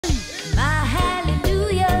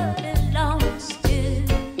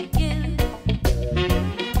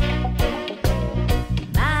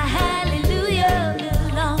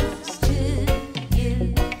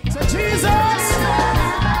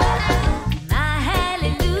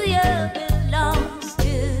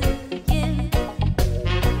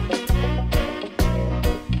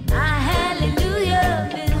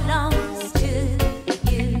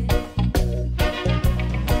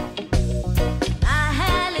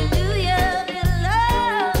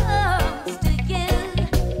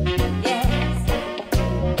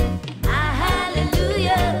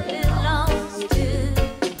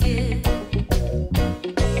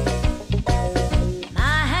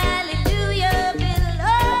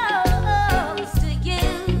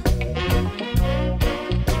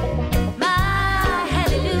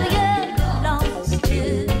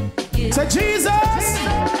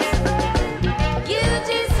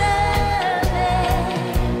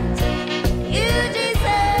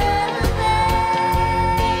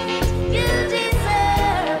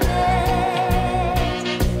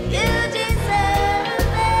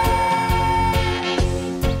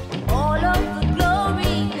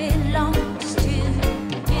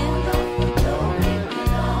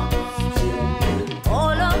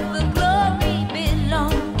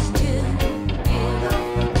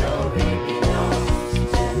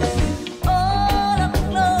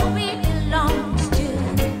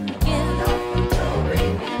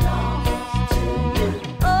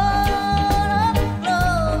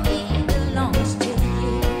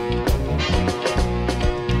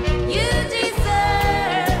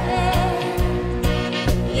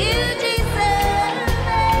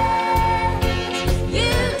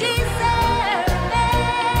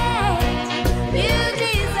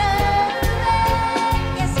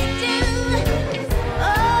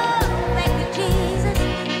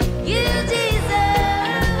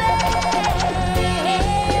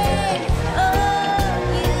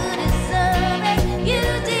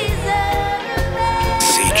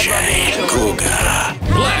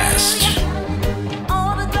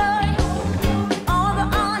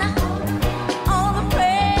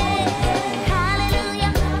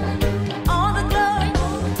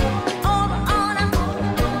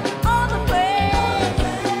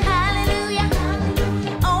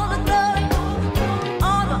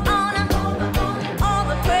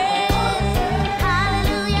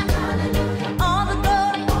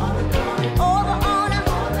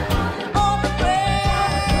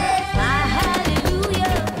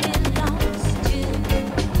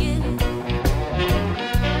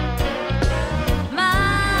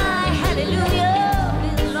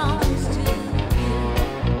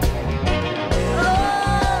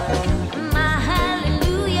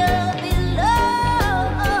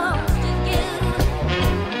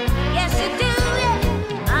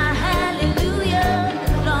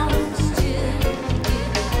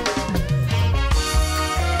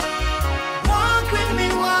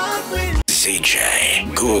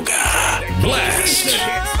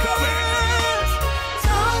Blast.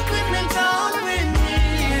 Talk with me, talk with me.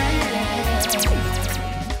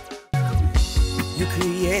 You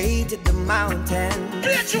created the mountains,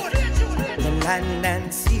 the land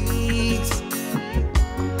and seas.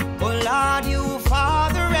 Oh Lord, you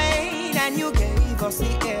Father rain, and you gave us the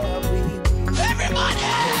air we breathe. Everybody!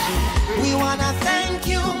 We wanna thank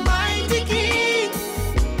you, mighty King,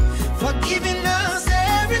 for giving us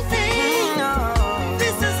everything.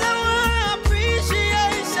 This is our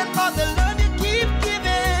appreciation for the love you keep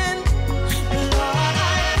giving. Lord,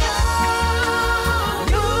 I love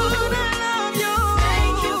you. I love you.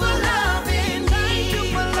 Thank you for loving me. Thank you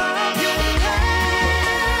for loving me.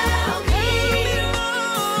 Help me.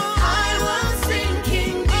 I was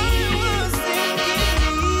sinking deep.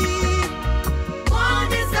 One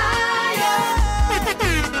desire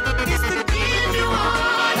is to give you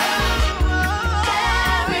honor.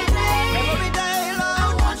 Every day, Lord, I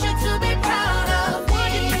want you to be proud of me.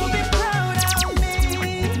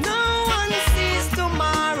 No one sees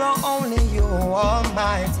tomorrow, only you,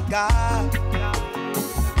 Almighty God.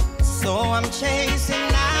 So I'm chasing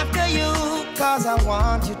after you, 'cause I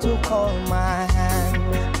want you to hold my hand.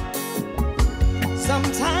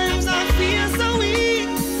 Sometimes I feel so weak,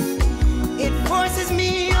 it forces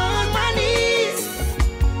me on my knees.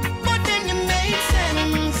 But then you make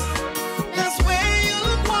sense, that's where you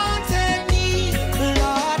wanted me.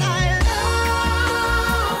 Lord, I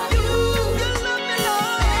love you. You love me,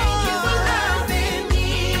 Lord. Thank you for loving me.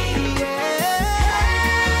 Help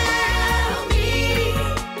me.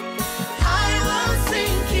 I was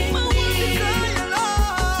sinking deep.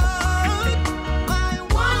 Lord, my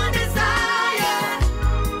one desire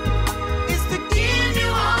is to give you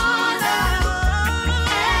honor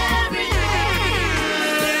every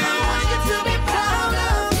day. I want you to be proud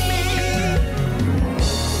of me.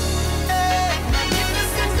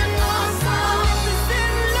 Magnificent and awesome.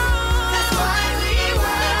 That's why we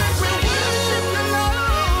worship you. The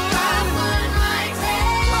Lord. I would my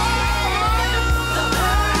praise. The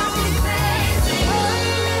world is praising.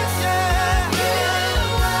 You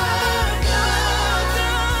are God.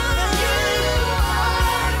 You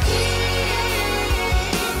are King.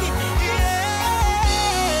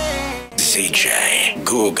 CJ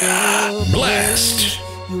Guga. Blast.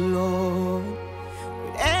 You, Lord,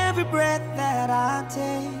 with every breath that I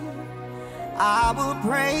take, I will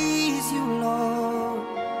praise you, Lord.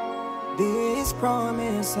 This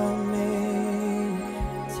promise I make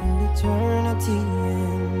till eternity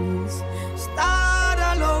ends. Start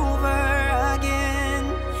all over again.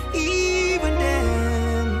 Even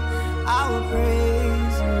then, I will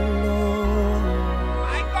praise you, Lord.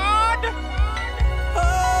 My God.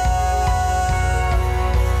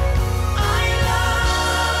 I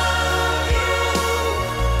love you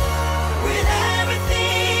with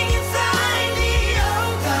everything inside me, oh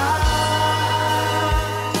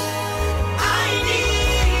God. I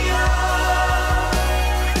need you.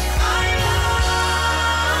 I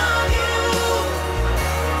love you.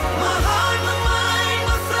 My heart, my mind,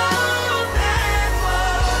 my soul, that's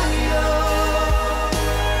for you.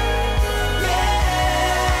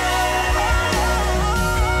 Yeah.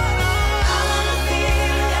 I wanna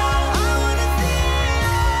feel you. I wanna see you.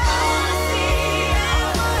 I wanna see you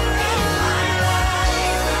in my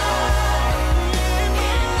life,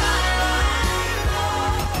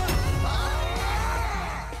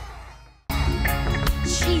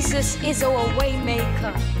 Jesus is our way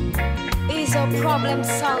maker, he's a problem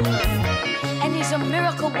solver, and he's a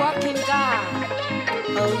miracle working God.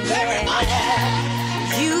 Oh yeah,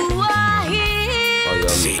 you are here.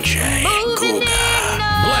 CJ Moving Guga. in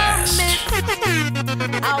our Blast. midst.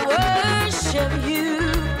 I worship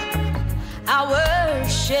you. I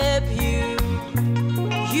worship you.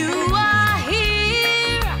 You are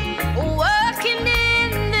here, working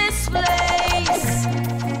in this place.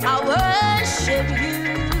 I worship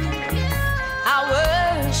you. I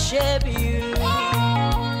worship you.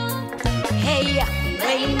 Hey,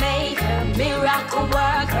 waymaker, miracle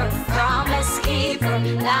worker, promise keeper,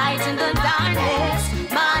 light in the darkness.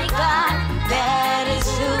 My God, that is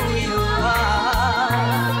who you are.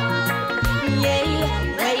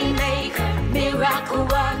 Yeah, waymaker, miracle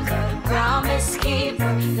worker, promise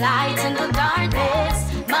keeper, light in the darkness.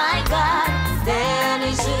 My God, that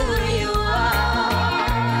is who you are.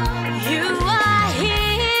 You are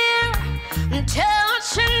here,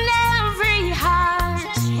 touching every heart.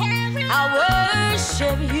 I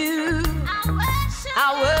worship you. I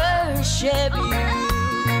worship you.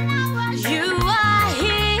 You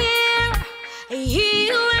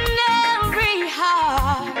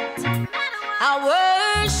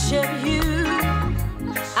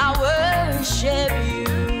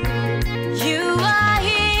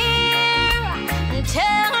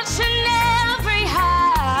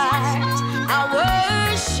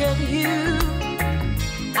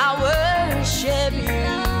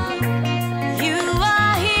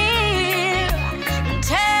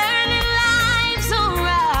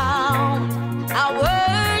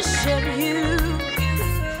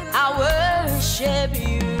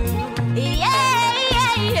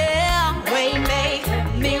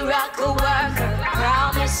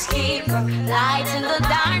keeper, light in the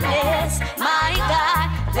darkness. My God,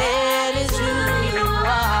 that is who you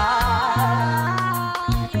are.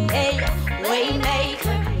 Hey,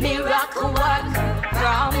 waymaker, miracle worker,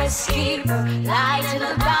 promise keeper, light in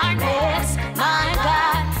the darkness. My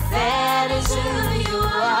God, that is who you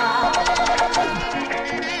are.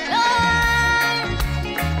 Lord,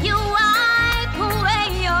 you wipe away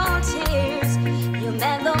your tears. You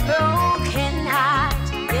mend the broken heart.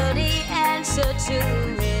 You're the answer to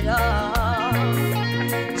it all.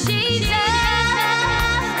 Jesus,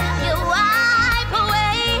 you wipe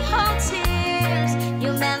away all tears.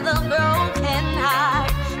 You mend the broken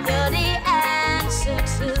heart. You're the answer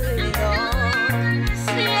to it all.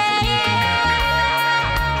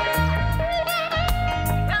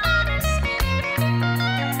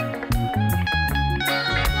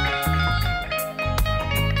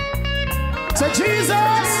 So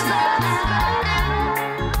Jesus,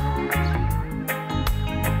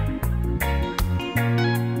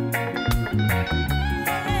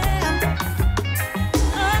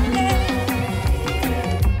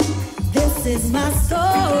 This is my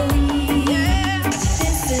story.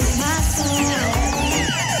 This is my song.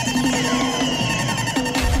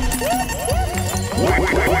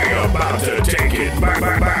 We're about to take it back.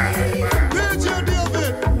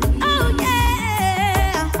 Oh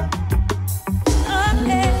yeah. Oh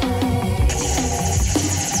yeah.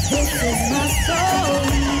 This is my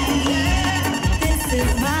story. This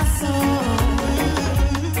is my song.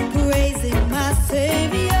 Praising my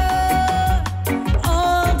Savior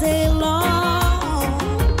all day long.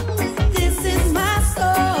 This is my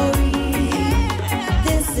story.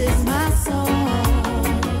 This is my song.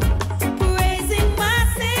 Praising my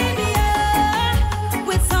Savior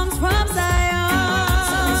with songs from Zion.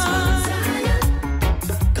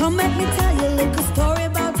 Come let me tell you a little story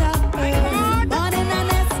about our girl. Born in a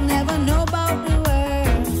nest, never know about the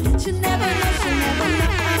world. She never know, she never know.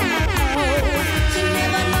 She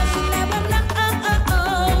never know, she never know.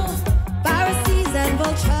 Pharisees and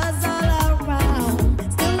vultures all around.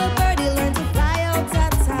 Still a birdie learned to fly out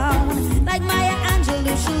of town. Like Maya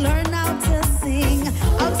Angelou, she learned how to sing.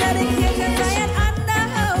 Out of the kitchen, flying under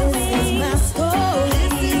her wings. This is my story.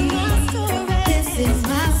 This is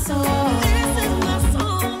my song.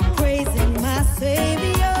 Praising my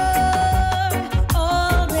Savior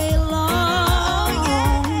all day long.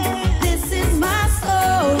 This is my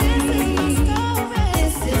story.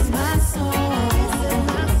 This is my song.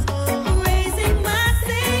 Praising my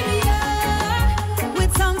Savior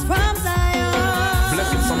with songs from Zion.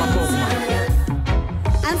 blessings from above, man.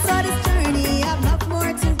 And so this journey, I've not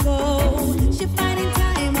more to go. She finding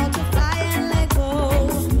time out to fly and let go.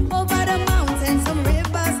 Over the mountains, some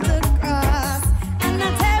rivers to cross. And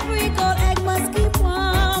not every gold egg must keep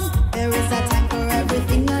warm. There is a time for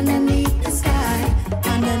everything underneath the sky.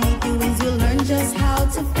 Underneath the wings, you learn just how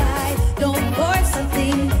to fly. Don't force a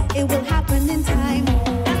thing, it will happen in time.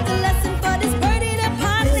 That's the lesson for this birdie that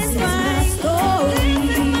upon this ride.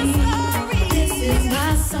 This is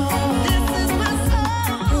my song.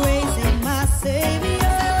 Praising my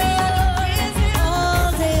Savior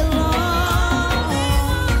all day long.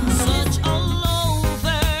 Such all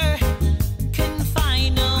over, can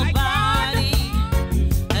find nobody.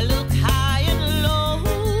 I look high and low,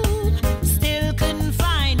 still couldn't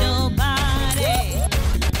find nobody.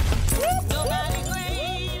 Nobody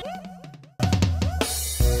great.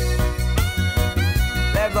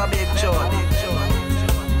 Never big joy.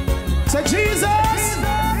 So Jesus,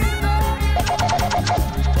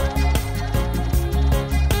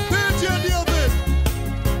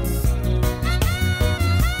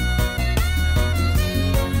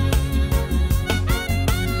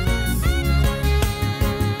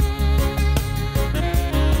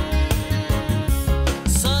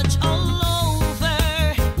 Such all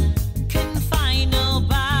over, can find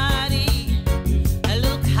nobody. I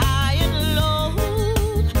look high and low,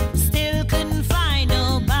 still couldn't find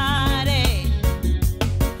nobody.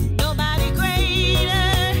 Nobody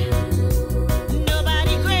greater,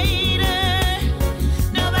 nobody greater,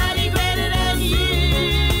 nobody greater than you.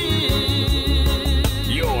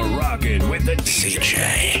 You're rocking with the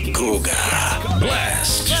DJ Guga.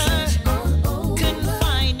 Blast. Couldn't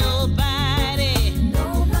find nobody.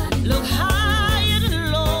 Look high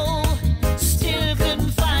and low, still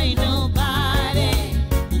couldn't find nobody.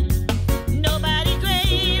 Nobody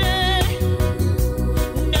greater,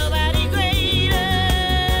 nobody greater,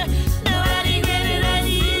 nobody greater than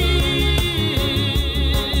you.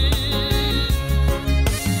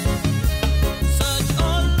 Such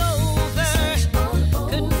all over,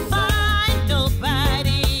 couldn't find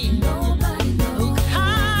nobody. Look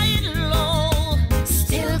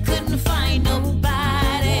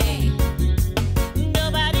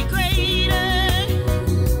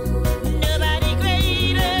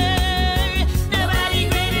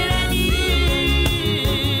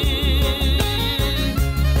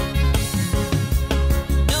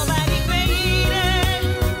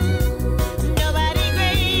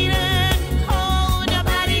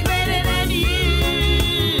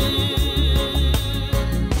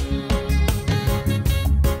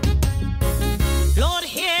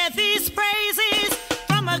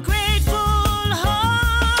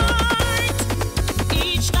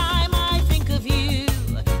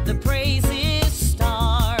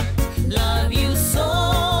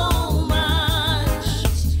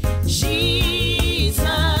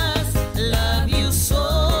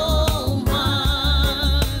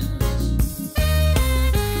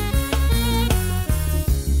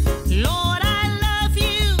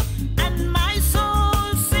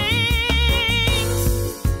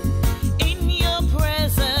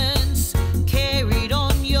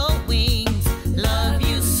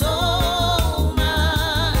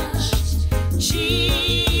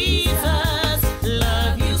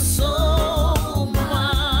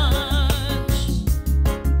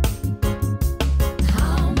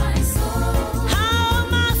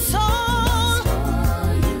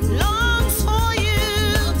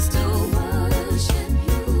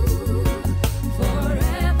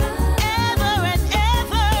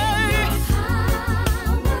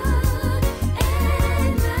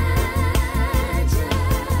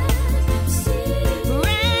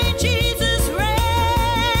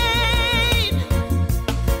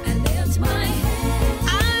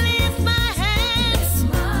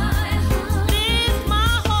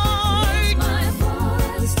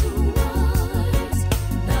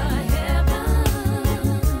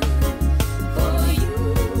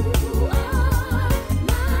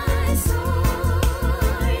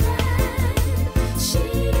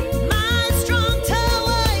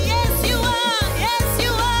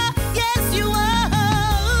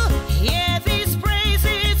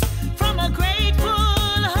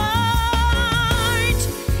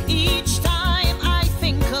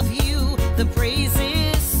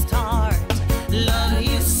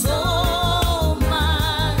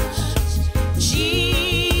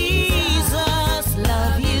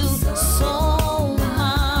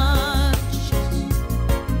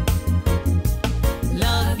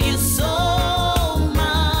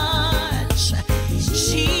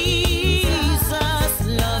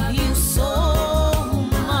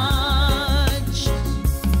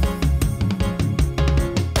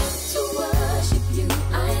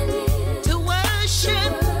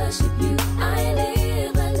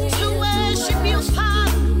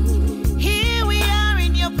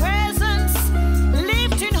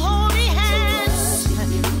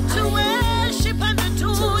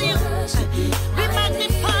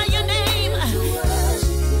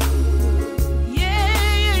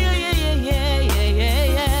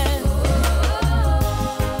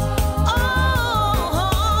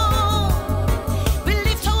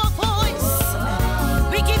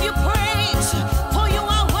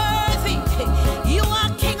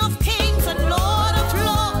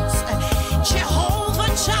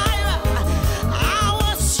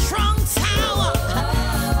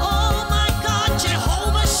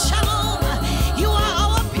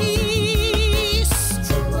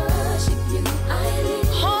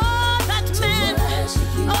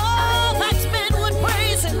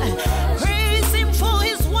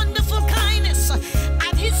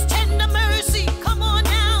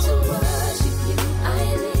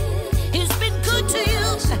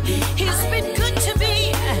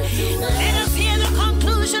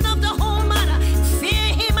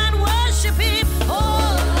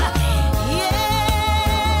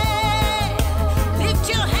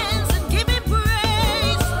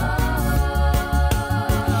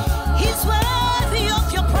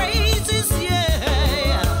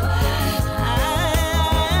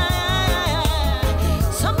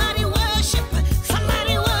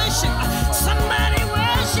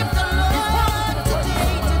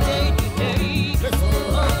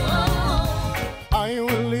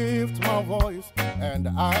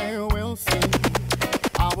and I will sing.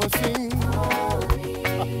 I will sing.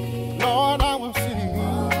 Lord, I will sing.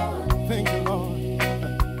 Thank you, Lord.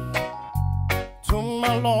 To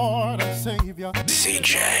my Lord and Savior,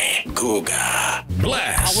 CJ Guga.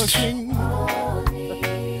 Blast. I will sing.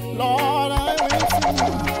 Lord, I will sing.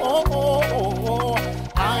 Oh, oh, oh, oh.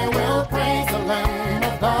 I will praise the Lamb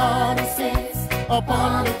of God who sits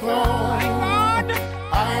upon the throne.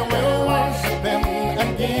 I will worship Him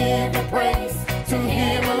and give the praise to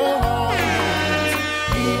Him alone.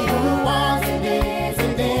 He who was and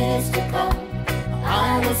is to come.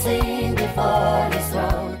 I will sing before His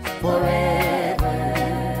throne forever,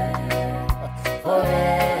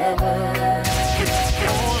 forever.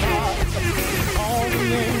 All the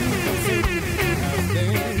angels sing as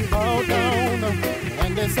they bow down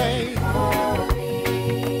and they say,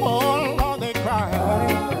 oh Lord, they cry.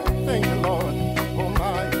 Thank you, Lord, oh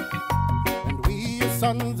my. And we, your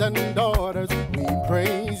sons and daughters, we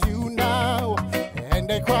praise you now. And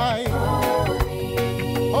they cry, oh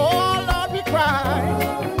Lord, we cry.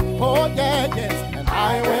 Oh yeah, yes. And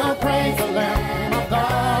I will praise the Lamb of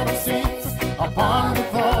God who sits upon the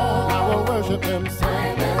throne. I will worship Him,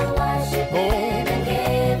 say,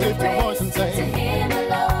 oh, lift your voice and say, He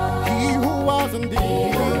who was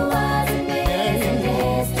indeed,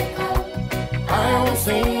 I will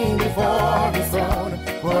sing before His throne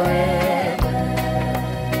forever,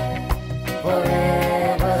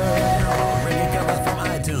 forever. Reggae covers from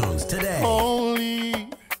iTunes today. Holy,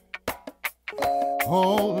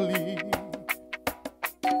 holy,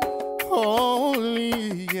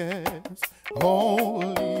 holy, yes,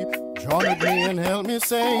 holy. Join with me and help me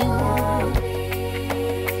sing.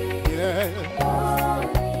 Yeah.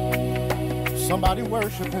 Somebody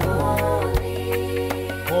worship Him.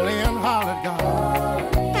 Holy and hallowed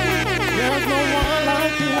God. There's no one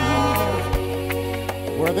like Him.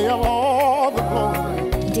 Worthy of all the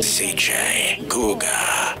glory. CJ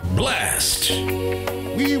Guga. Blast.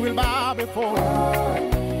 We will bow before You.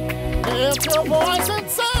 Lift your voice and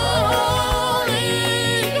say, holy,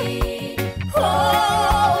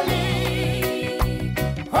 holy,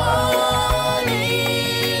 holy,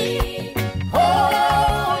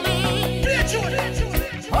 holy,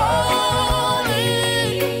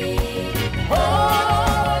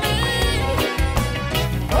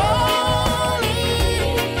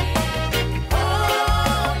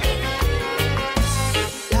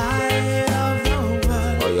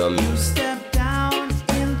 You step down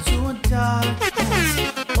into darkness.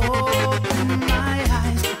 Open my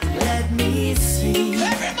eyes, let me see.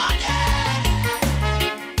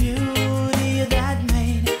 Beauty that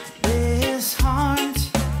made this heart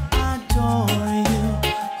adore You.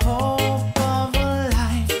 Hope of a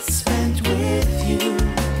life spent with You.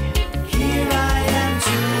 Here I am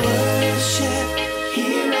to worship.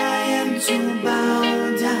 Here I am to bow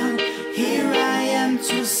down. Here I am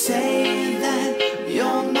to say that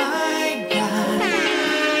You're my God.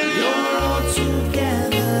 You're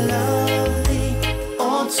altogether lovely,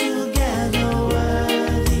 altogether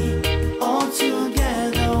worthy,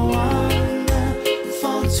 altogether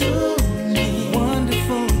wonderful to me.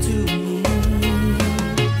 Wonderful to me.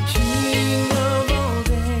 King of all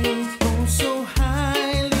days, oh so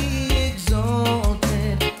highly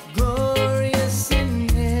exalted, glorious in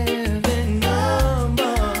heaven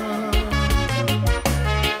above.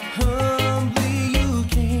 Humbly You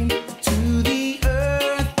came to the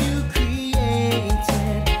earth You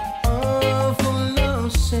created. All for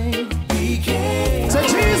love's sake We came. Say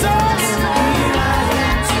Jesus. Here I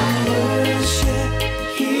am to worship.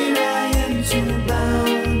 Here I am to bow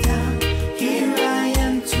down. Here I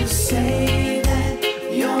am to say that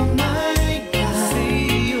You're my God.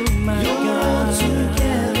 You're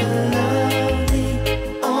altogether lovely,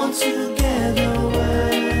 altogether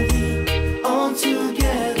worthy,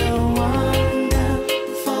 altogether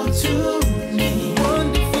wonderful to me.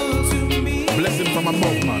 Wonderful to me. Blessing from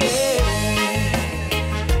above, man.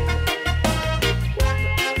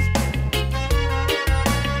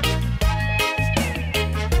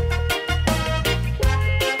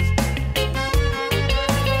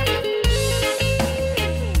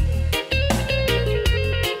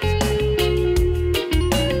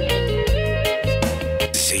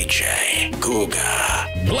 CJ Guga.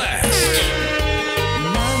 Blast. I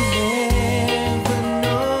never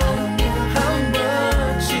know how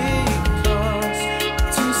much it costs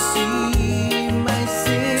to see my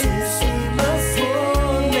sins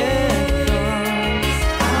upon that cross.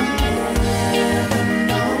 I never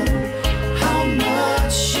know how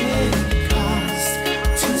much it costs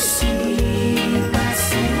to see my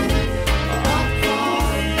sin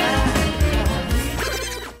upon that cross.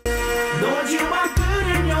 Lord, You are good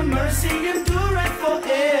and Your mercy endureth forever.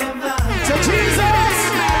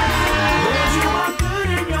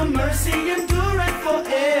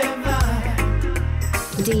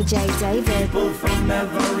 DJ David. People from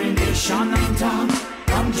every nation and tongue,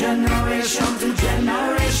 from generation to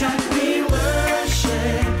generation, we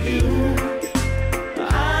worship you.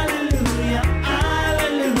 Hallelujah,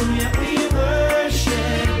 hallelujah, we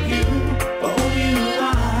worship you for who you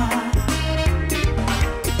are.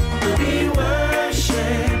 We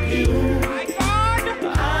worship you.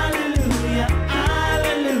 Hallelujah,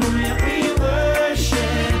 hallelujah, we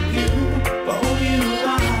worship you for who you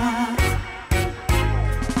are.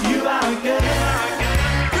 You are good.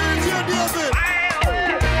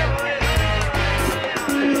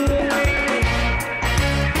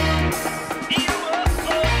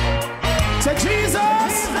 Say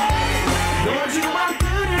Jesus. Lord, you are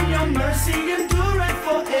good and your mercy endureth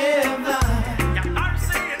forever.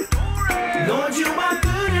 Lord, you are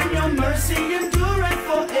good and your mercy endureth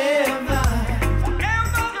forever.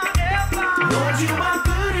 Lord, you are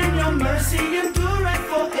good and your mercy endureth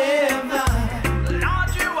forever.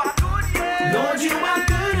 Lord, you are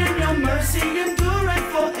good and your mercy endureth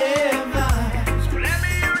forever.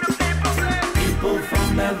 People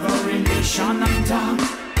from every nation and tongue,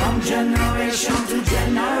 from generation to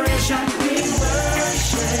generation, we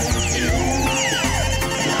worship you.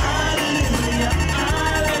 Hallelujah,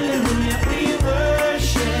 hallelujah, we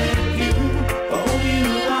worship you for who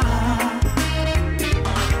you are.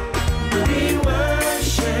 We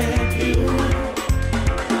worship you.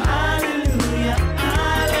 Hallelujah,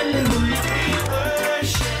 hallelujah, we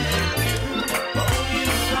worship you for who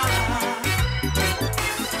you are.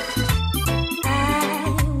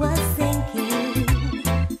 I was thinking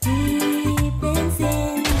deep in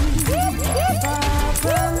sin, far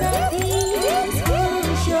from the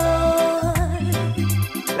peaceful shore,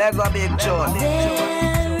 Let go, big John.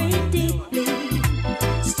 very deeply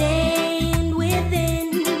stained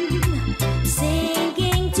within,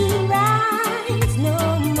 sinking to rise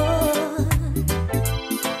no more.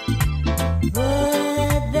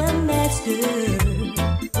 But the master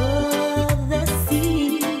of the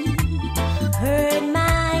sea heard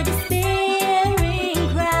my despairing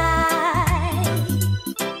cry.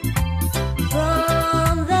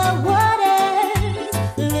 From the waters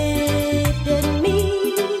lifted me,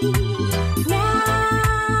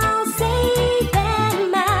 now safe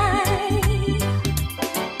and mine.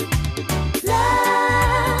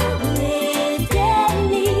 Love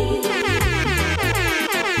lifted me.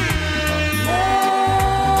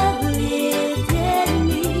 Love lifted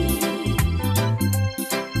me.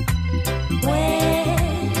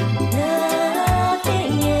 When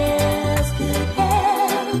nothing else could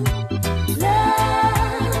help,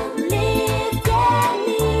 love lifted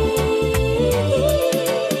me.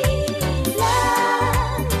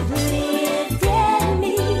 Love lifted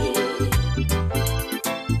me.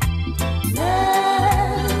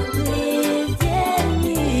 Love lifted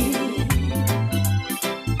me.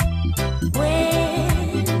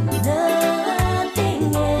 When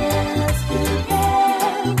nothing else could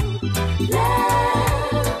help,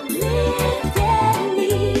 love lifted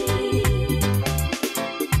me.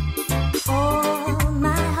 All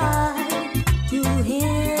my heart to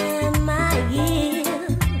Him I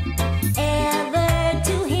give, ever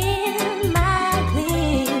to Him I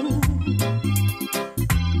cling.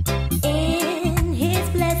 In His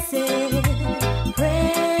blessed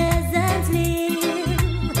presence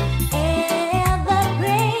live, ever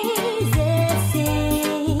praises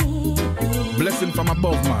sing. Blessing from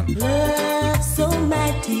above, man. Love so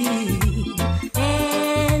mighty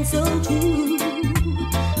and so true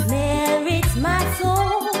merits my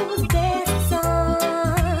soul's best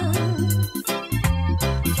song.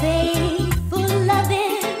 Faithful,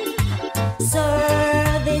 loving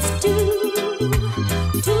service to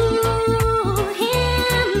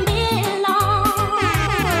Him belongs.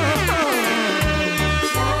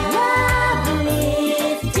 Love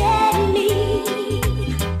lifted me.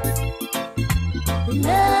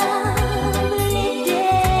 Love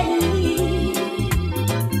lifted me.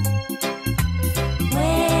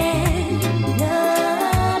 When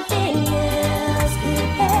nothing else could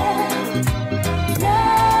help,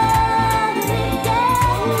 love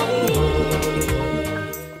lifted me.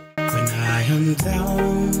 When I am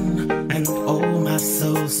down and oh my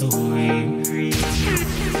soul so weary,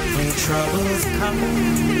 when troubles come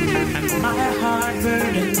and my heart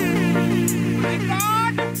burdens me,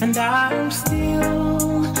 and I'm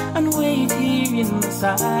still and wait here in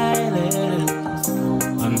silence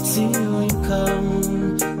until you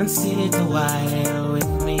come and sit a while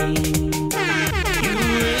with me. You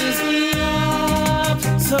raise me up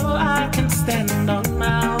so I can stand on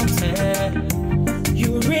mountains.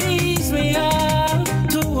 You raise me up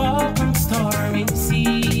to walk on stormy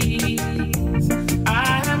seas.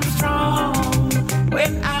 I am strong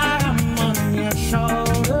when I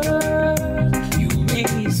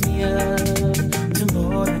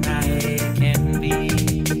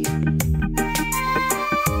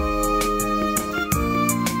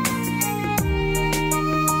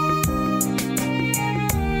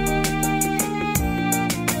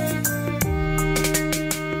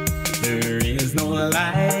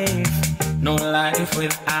no life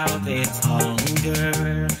without its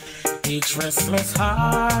hunger. Each restless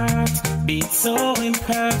heart beats so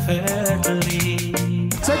imperfectly.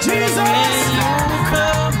 So Jesus, when you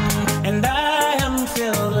come and I am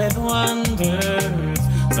filled with wonders,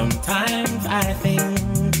 sometimes I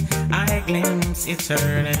think I glimpse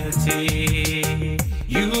eternity.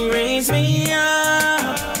 You raise me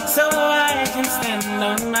up so I can stand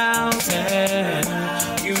on mountains.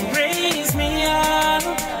 You raise me up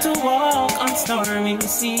to walk on stormy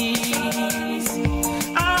seas.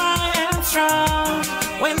 I am strong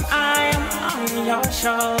when I am on your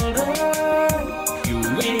shoulder. You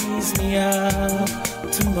raise me up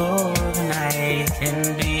to more than I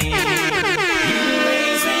can be. You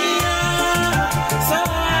raise me up so I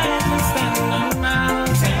can stand on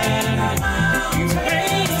mountains. You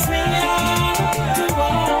raise me up to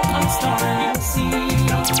walk on stormy seas.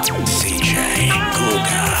 DJ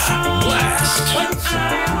Guga Blast. When I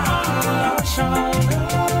am on your shoulder,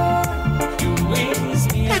 you raise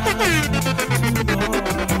me up to more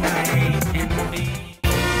than I can be.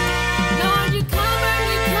 Lord, you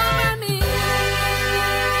cover me,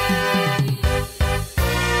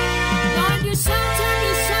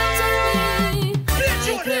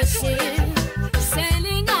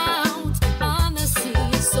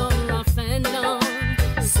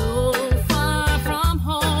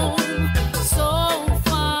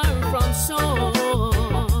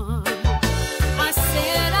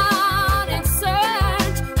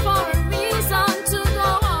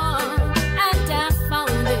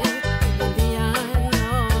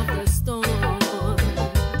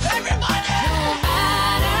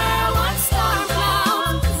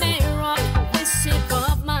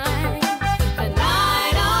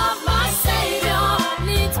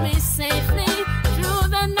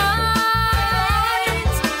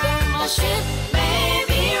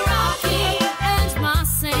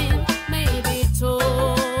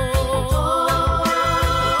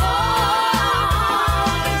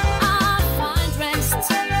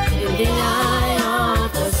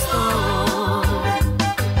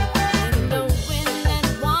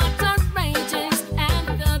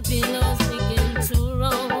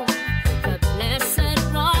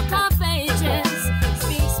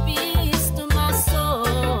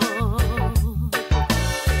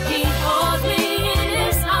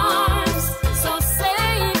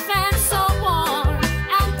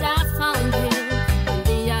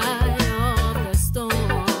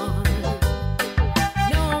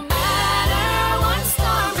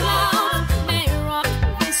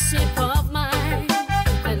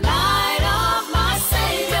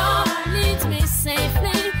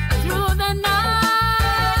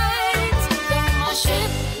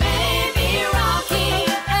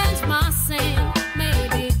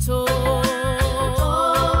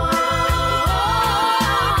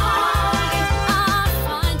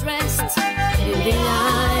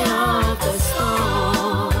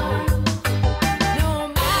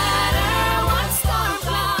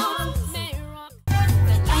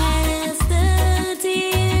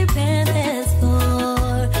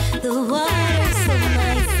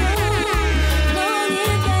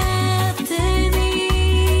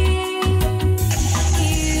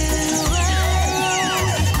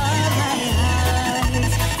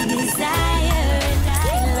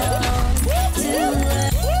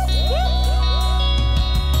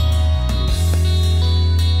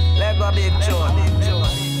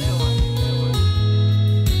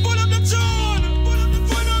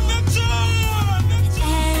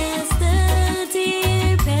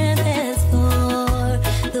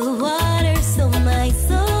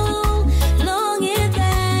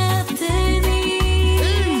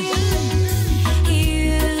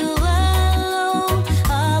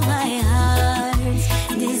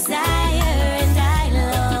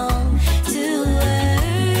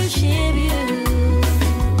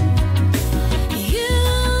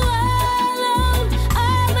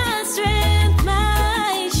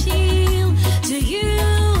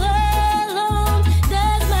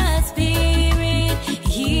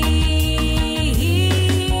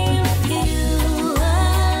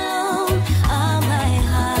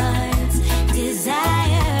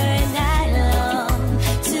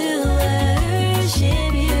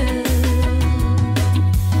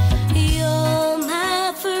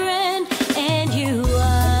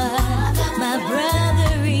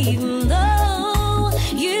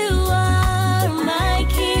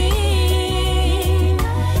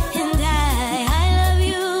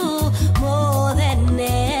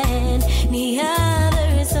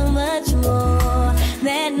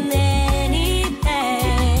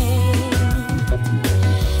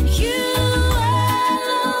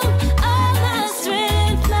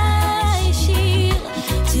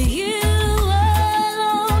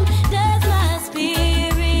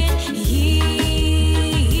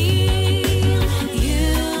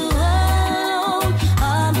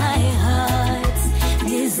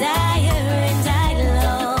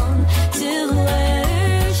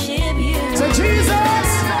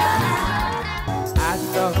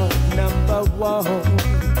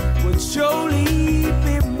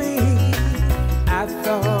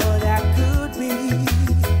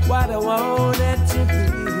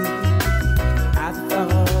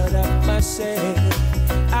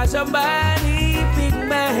 somebody, big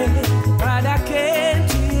man, but I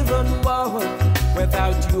can't even walk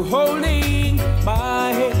without you holding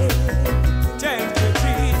my hand. Thank you,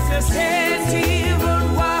 Jesus. Can't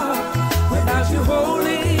even walk without you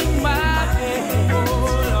holding my hand.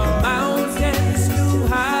 Mountains too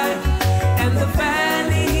high and the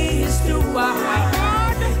valley is too wide.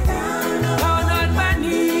 Down on my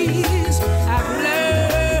knees, I've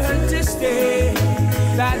learned to stay.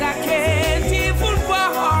 That I can't even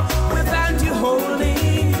walk without you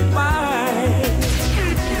holding my hand.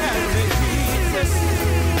 Jesus,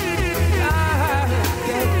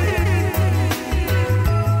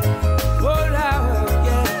 oh Lord,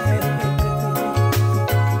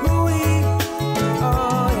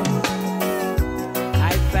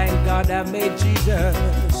 I thank God I made Jesus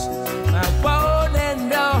my one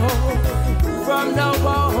and all. From now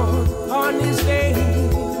on His name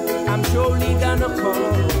I'm surely gonna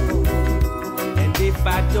call. And if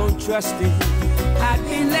I don't trust Him, I'd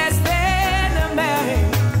be less than a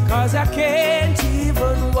man. 'Cause I can't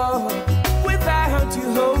even walk without you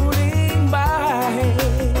holding my hand.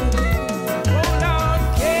 Oh Lord,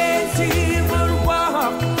 can't even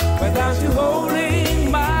walk without you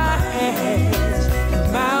holding my hands. The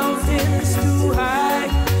mountain's too high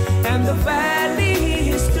and the valley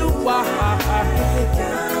is too wide.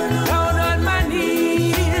 Down on my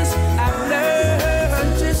knees, I've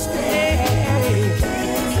learned to stay.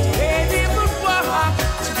 Can't even walk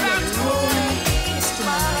without you holding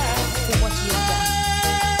my hand. For what you have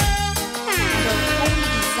done. And our only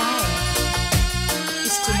desire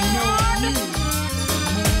is to know you more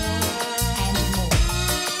and more.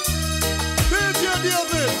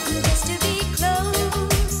 Just to be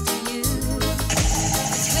close to you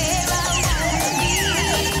is where I want to be.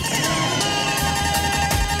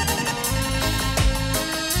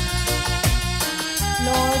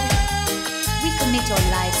 Lord, we commit our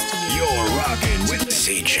lives to you. You're rocking with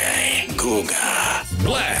CJ Guga.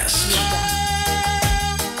 Blessed.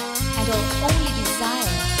 And our only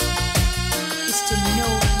desire is to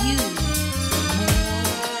know you more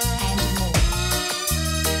and more.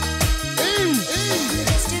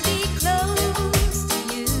 Just to be close to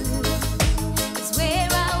you is where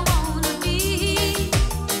I want to be.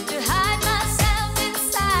 To hide myself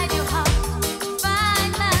inside your heart,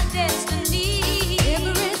 find my destiny.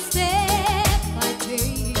 Every step I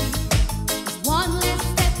take is one less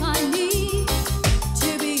step I need to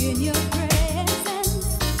be in your presence,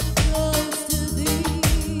 close to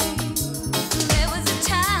thee. There was a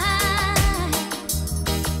time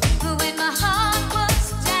when my heart was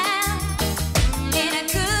down and I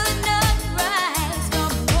could not rise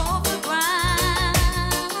from the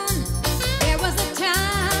ground. There was a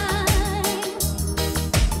time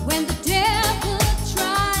when the devil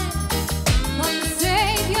tried, but the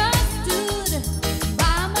Savior stood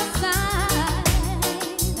by my side.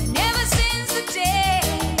 And ever since the day,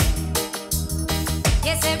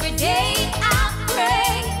 yes, every day I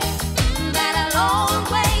pray that I'll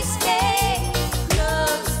always stay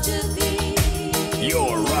close to thee.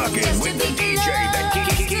 You're rocking with the DJ that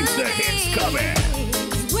keeps the hits coming.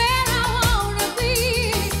 Where I wanna be,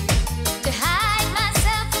 to hide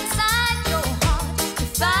myself inside your heart, to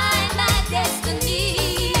find my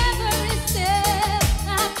destiny. Every step I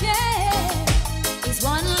take is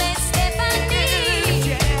one less step I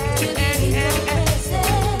need to be in your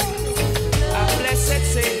presence. Our blessed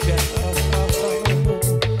Savior.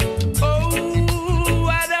 Oh,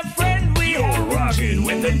 what a friend we You're have. rocking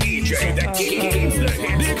with the DJ that keeps the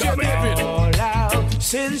hits coming. All our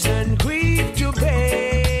sins and grief to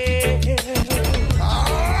bear.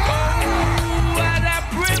 Oh, what a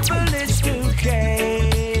privilege to carry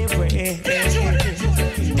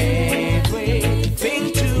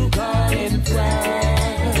everything to God in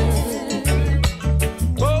prayer.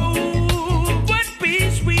 Oh, what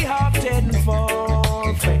peace we often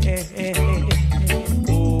forfeit.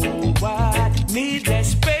 Oh, what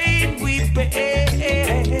needless pain we bear.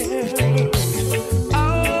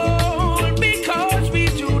 All because we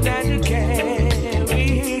do not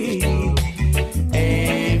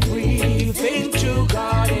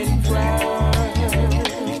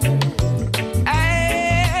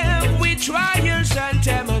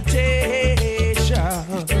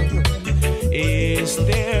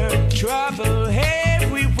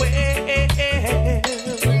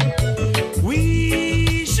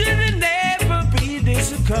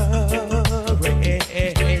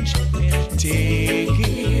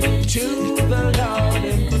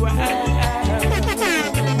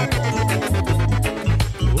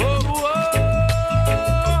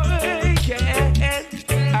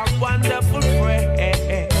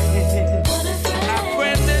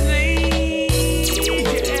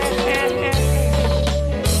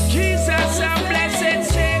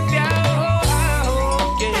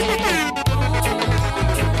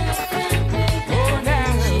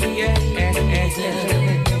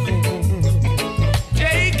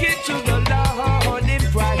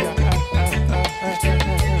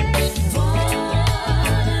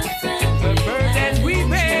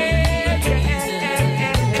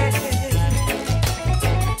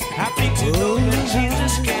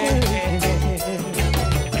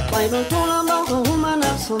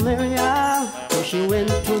she went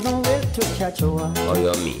to the well to catch a water. Oh,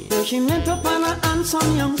 you mean? Then she met upon a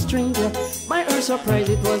handsome young stranger. By her surprise,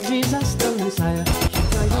 it was Jesus the Messiah. She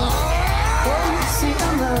cried out, "Oh, see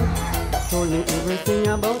a man that told me everything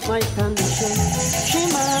about my condition." She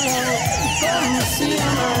marveled, "Oh, see a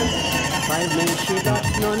man." 5 men she got,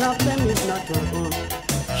 none of them is not her own.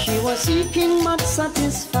 She was seeking much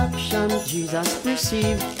satisfaction. Jesus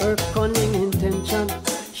perceived her cunning intention.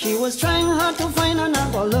 She was trying hard to find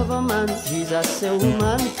another lover man. Jesus said,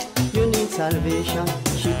 "Woman, you need salvation."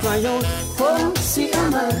 She cried out, "Come see a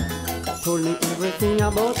man that told me everything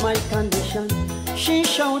about my condition." She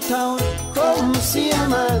shouted out, "Come see a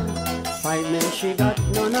man." 5 men she got,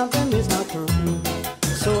 none of them is not her own.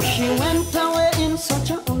 So she went away in such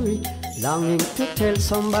a hurry, longing to tell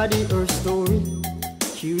somebody her story.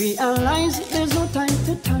 She realized there's no time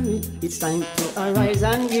to tarry. It's time to arise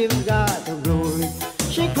and give God the glory.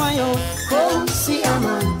 She cried out, "Come see a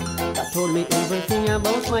man that told me everything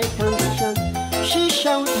about my condition." She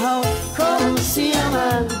shouted out, "Come see a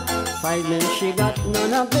man." 5 men she got,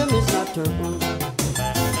 none of them is not her own.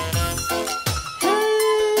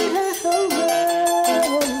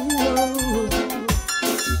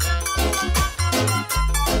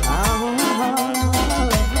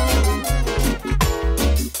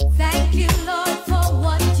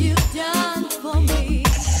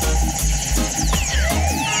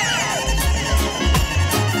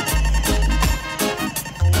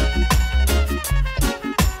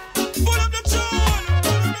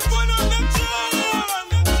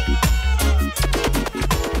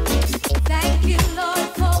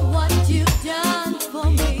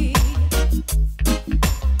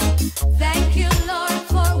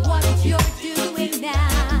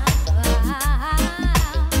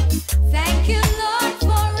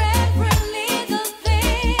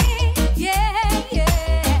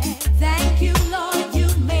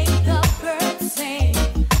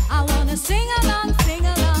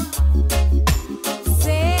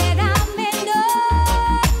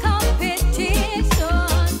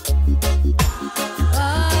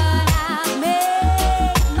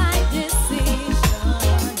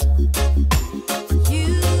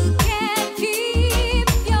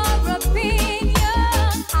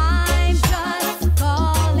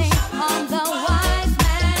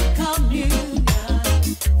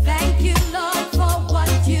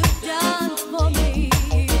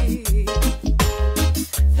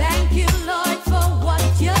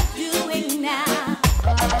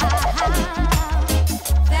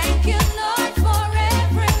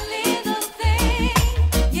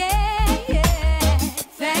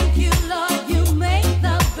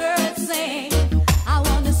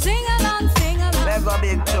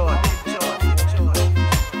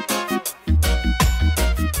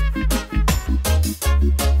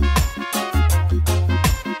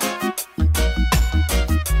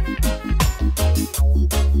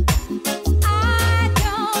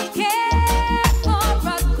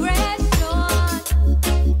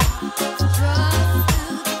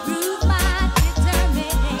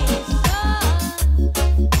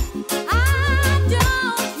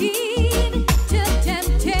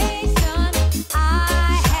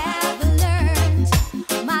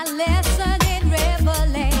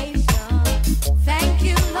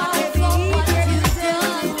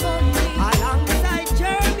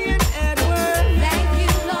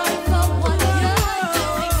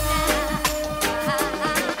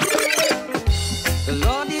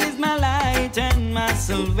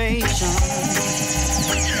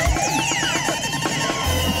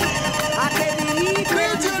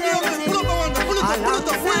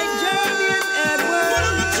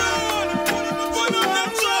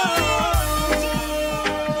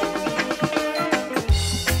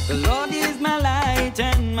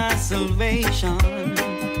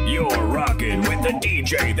 You're rocking with the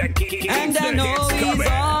DJ that keeps and the I know hits he's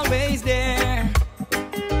coming. always there.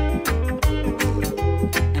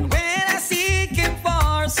 And when I seek him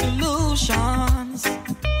for solutions,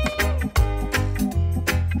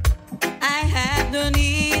 I have no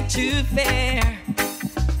need to fear.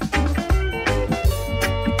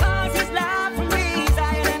 Because his love for me is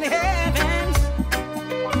higher than the heavens,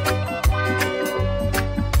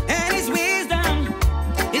 and his wisdom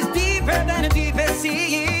is deeper than the deepest sea.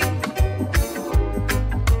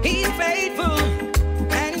 He's faithful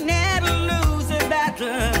and he never loses a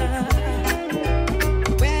battle.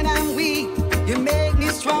 When I'm weak, you make me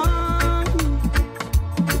strong.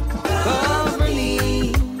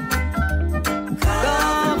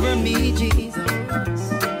 Cover me, Jesus.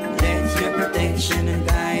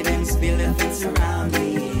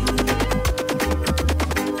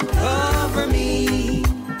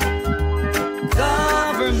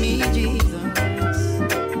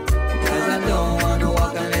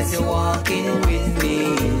 as you're walking with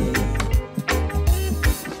me.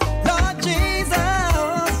 Lord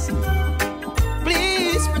Jesus,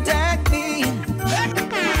 please protect me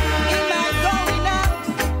in my going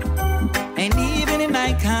out and even in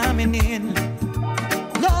my coming in.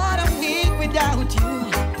 Lord, I'm weak without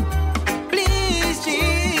you. Please,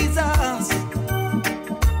 Jesus,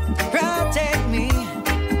 protect me.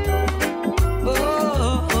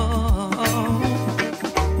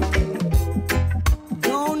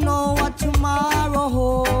 Don't know what tomorrow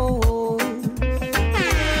holds,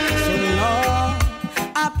 so Lord,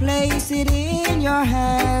 I place it in your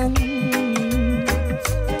hands.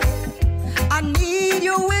 I need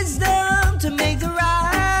your wisdom to make the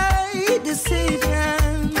right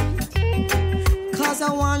decision, 'cause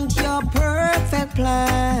I want your perfect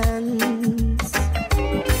plans.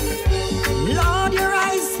 Lord, your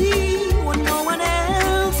eyes see what no one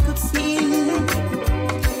else could see.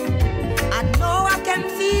 I know I can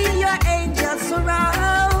feel your angels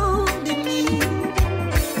surrounding me.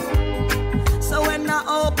 So when I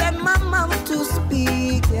open my mouth to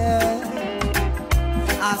speak, yeah,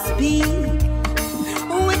 I speak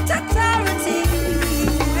with authority.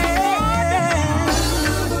 Yeah.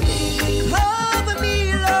 Cover me,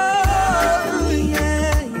 Lord.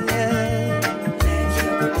 Yeah, yeah.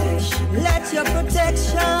 Let your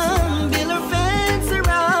protection build a fence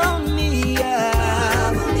around me.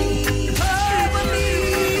 Yeah. Cover me.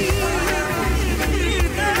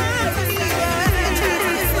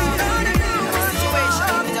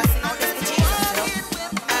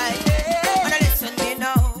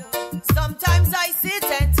 Sometimes I sit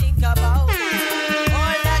and think about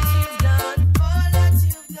all that you've done.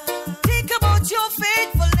 Think about your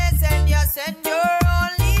faithfulness and you send your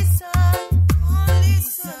only son.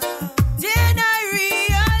 Then I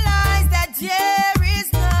realize that there is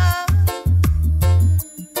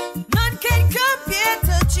none can compare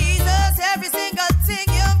to Jesus. Every single thing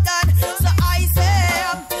you've done. So I say,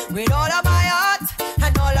 with all of my heart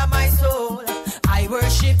and all of my soul, I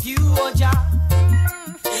worship you, oh Jah.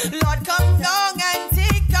 Lord, come down and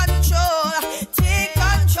take control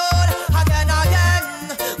again,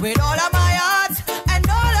 with all of my heart and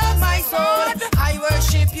all of my soul. I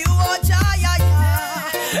worship you, oh Jah, yeah,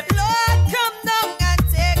 yeah. Lord, come down and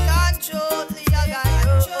take control,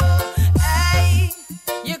 Hey,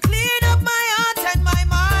 you clean up my heart and my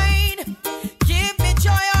mind, give me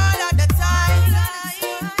joy all of the time,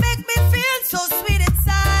 make me feel so sweet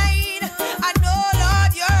inside. I know,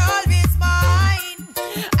 Lord, you're always mine,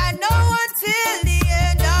 and no until the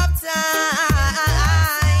end of time.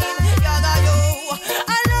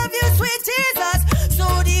 I love you, sweet Jesus, so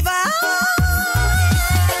divine.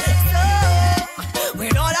 So,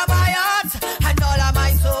 with all of my heart and all of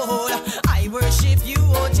my soul, I worship you,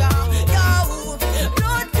 oh Jah. Yo,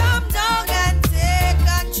 Lord, come down and take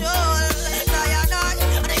control.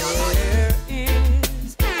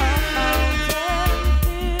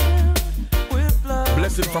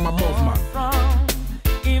 Blessing from above, man.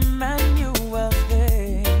 Emmanuel's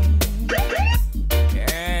vein,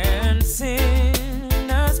 and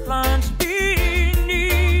sinners plunge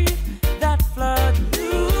beneath that flood,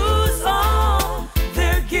 lose all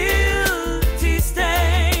their guilty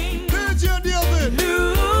stain.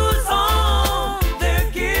 Lose all their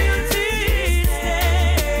guilty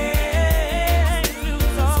stain.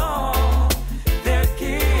 Lose all their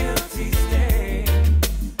guilty stain.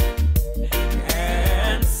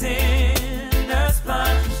 And sin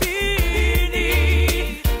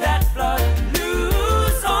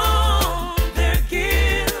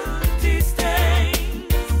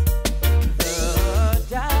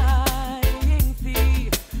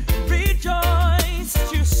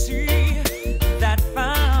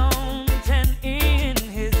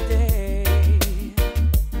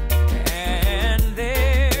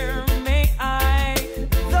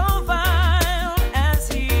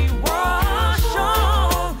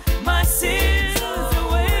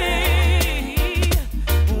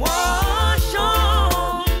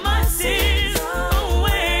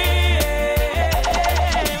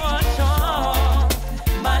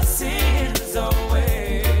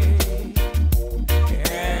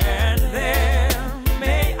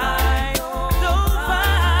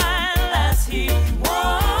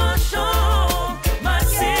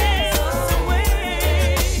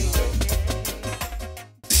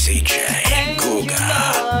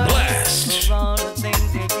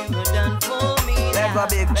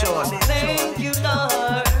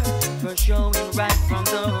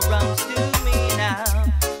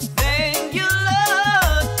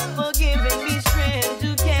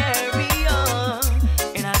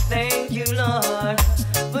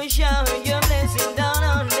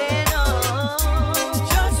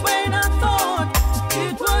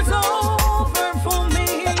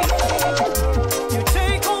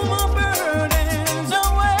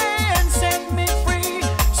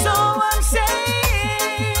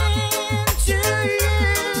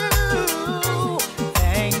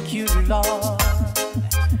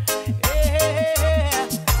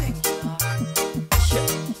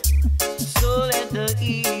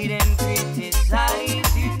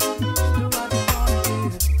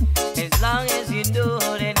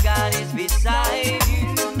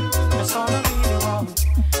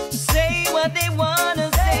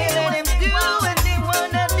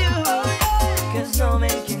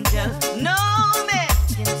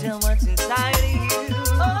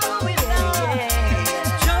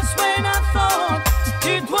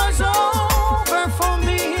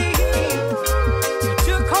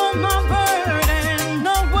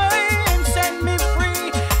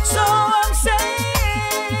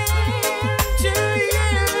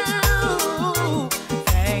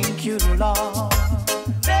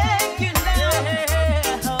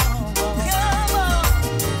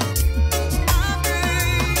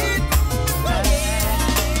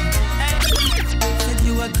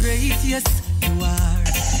great, yes, you are.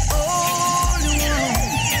 Only one.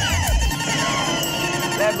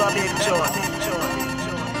 Let go big tune.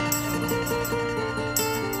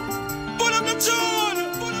 Pull up the tune.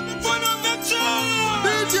 Pull up the tune.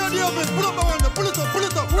 DJ Diablo, pull up the one. Pull it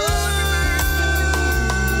up.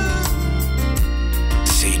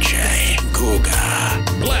 CJ Guga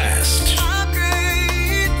Blast. I'm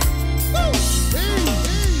great.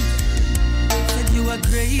 Said you are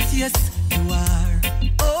great, yes, you are.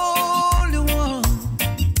 Only one.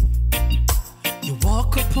 You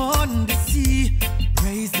walk upon the sea,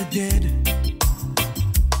 raise the dead.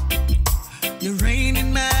 You reign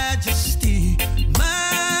in majesty,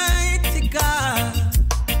 mighty God.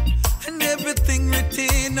 And everything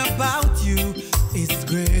written about you is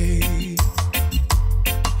great.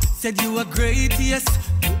 Said you are great, yes,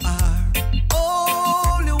 you are.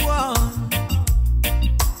 Only one.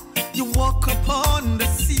 You walk upon the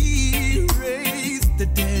sea, raise the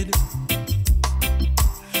dead.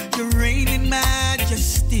 You reign in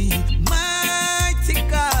majesty, mighty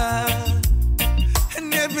God.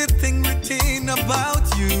 And everything written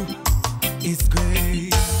about you is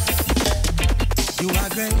great. You are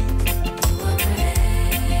great.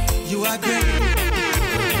 You are great.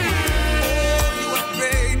 Oh, you are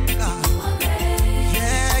great, God.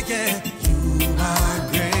 Yeah, yeah. You are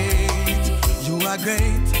great. You are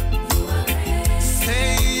great. Say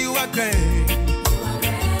you are great.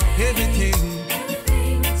 Everything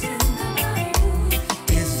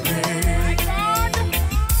is great.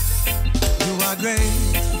 You are great.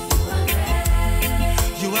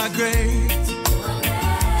 You are great.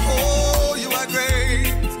 Oh, you are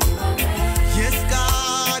great. Yes,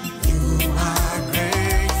 God, you are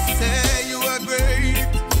great. Say you are great.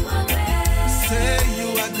 Say you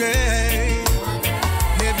are great.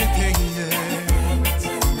 Everything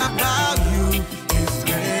about you is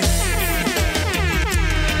great.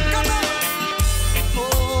 Come on.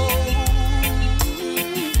 Oh,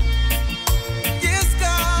 yes,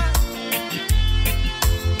 God.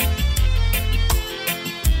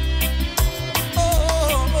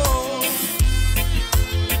 Oh,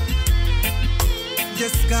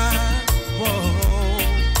 yes, God. Whoa.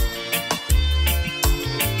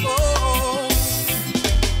 Oh,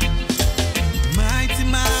 mighty,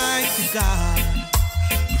 mighty God.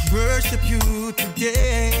 Worship you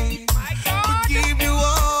today. We give you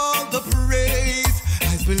all the praise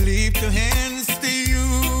as we lift your hands to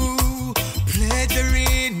you. Pleasure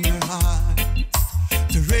in your hearts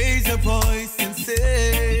to raise a voice and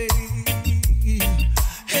say,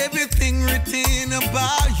 everything written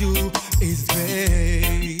about you is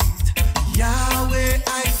great. Yahweh,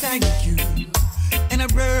 I thank you and I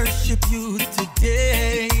worship you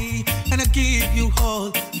today. And I give you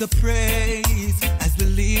all the praise as we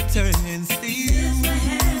lift our hands to you.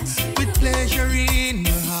 With pleasure in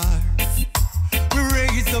your hearts, we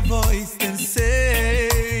raise a voice and say,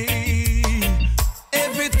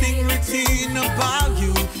 everything written about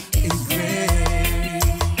you is great.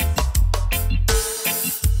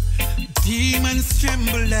 Demons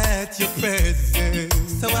tremble at your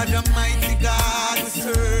presence. So what a mighty God we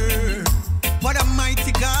serve. What a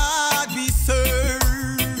mighty God we serve.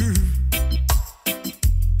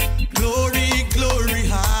 Glory, glory,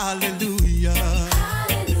 hallelujah.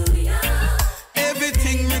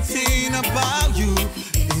 Everything written about you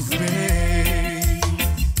is great.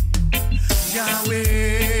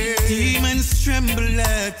 Yahweh, demons tremble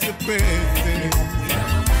at your presence.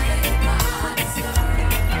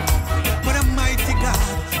 What a mighty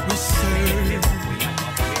God we serve.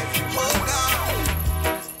 Oh God.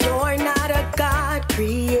 You're not a God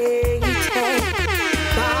created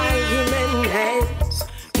by human hands.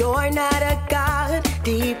 You're not a God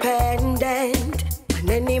dependent on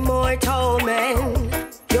any mortal man.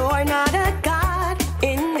 You're not a God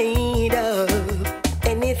in need of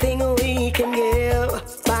anything we can give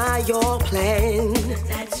by your plan.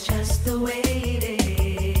 That's just the way it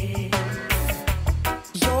is.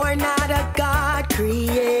 You're not a God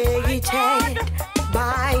created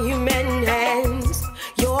by human hands.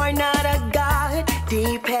 You're not a God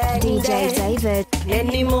dependent DJ David.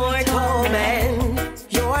 any mortal man.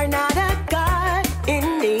 You're not a God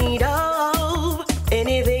in need of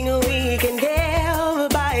anything we can give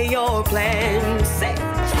by your plan. Say,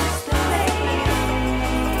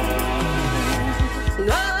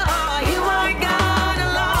 no, you are God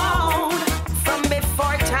alone from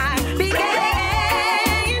before time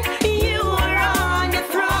began. You are on your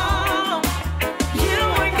throne. You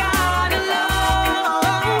are God alone.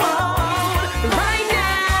 Right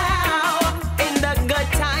now, in the good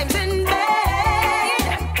times and bad,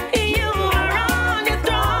 you are on your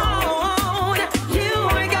throne. You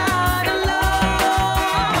are God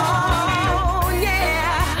alone.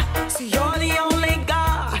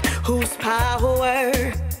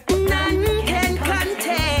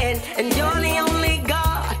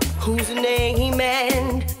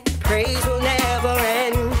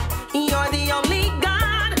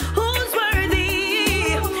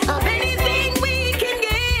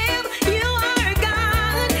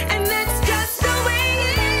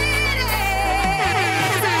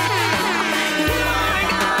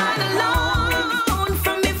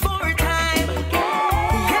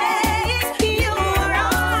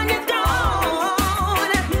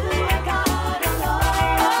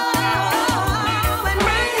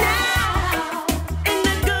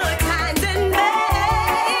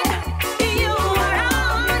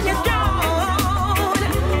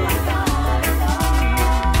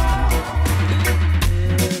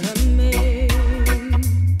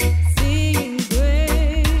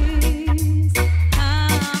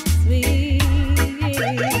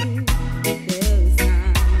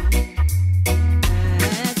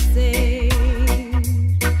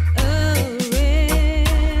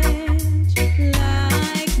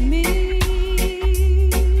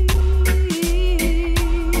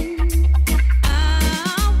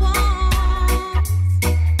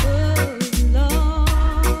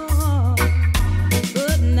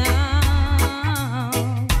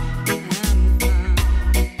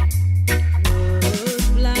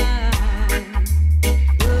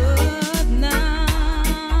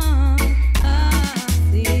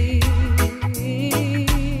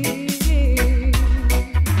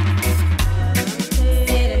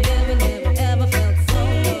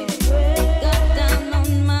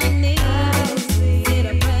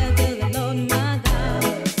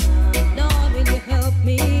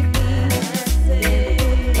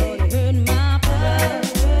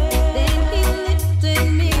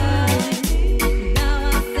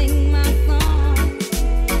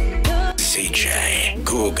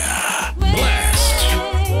 Guga. Blessed.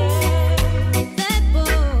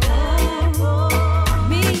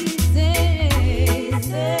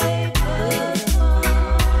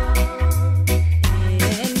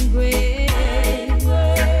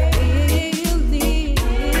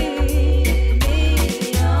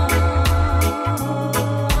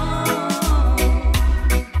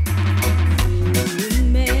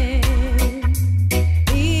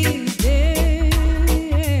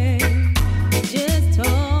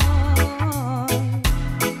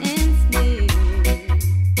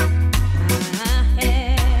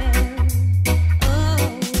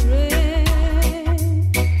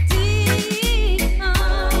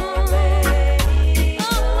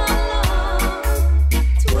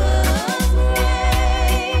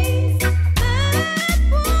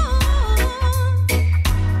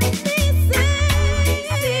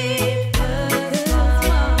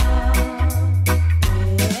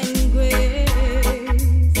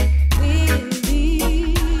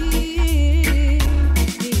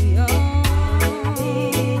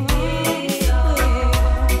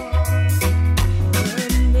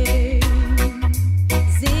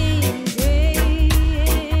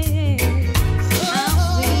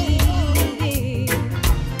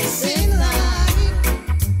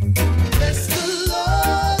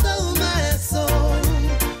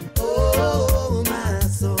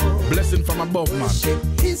 Above, man.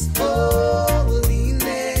 His holy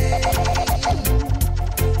name.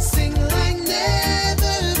 Sing like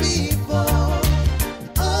never before.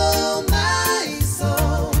 Oh, my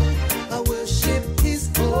soul, I worship his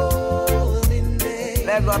holy name.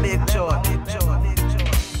 Let go big joy.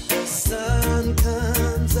 The sun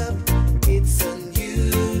comes up, it's a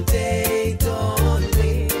new day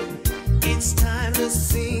dawning. It's time to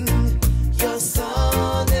sing your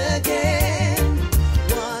song again.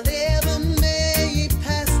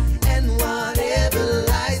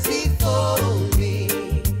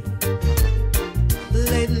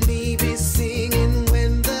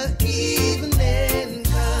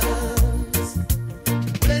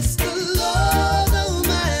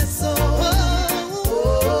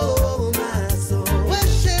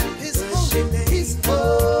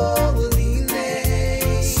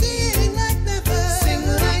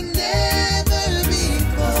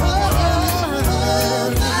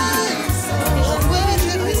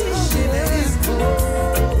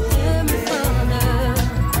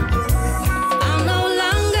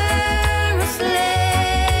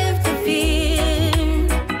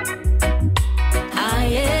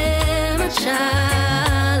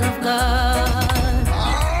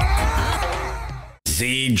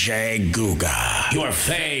 ZJ Guga, your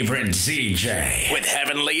favorite ZJ with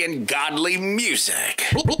heavenly and godly music.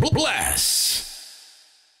 Bless.